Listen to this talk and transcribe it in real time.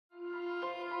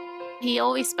He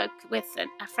always spoke with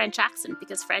a French accent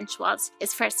because French was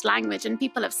his first language, and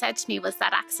people have said to me, was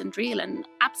that accent real? And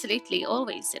absolutely,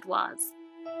 always it was.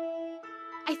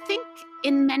 I think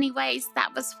in many ways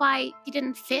that was why he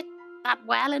didn't fit that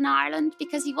well in Ireland,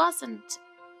 because he wasn't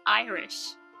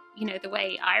Irish, you know, the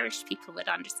way Irish people would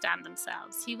understand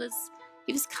themselves. He was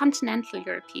continental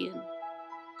European.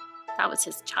 That was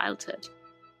his childhood.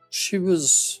 She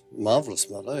was a marvellous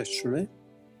mother, actually.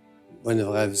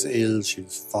 Whenever I was ill, she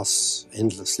would fuss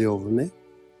endlessly over me.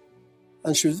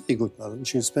 And she was a very good mother. And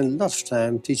she would spend a lot of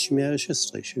time teaching me Irish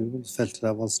history. She felt that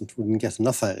I wouldn't get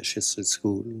enough Irish history at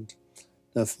school. And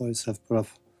therefore, I used to have to put up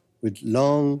with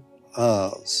long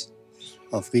hours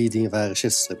of reading of Irish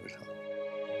history with her.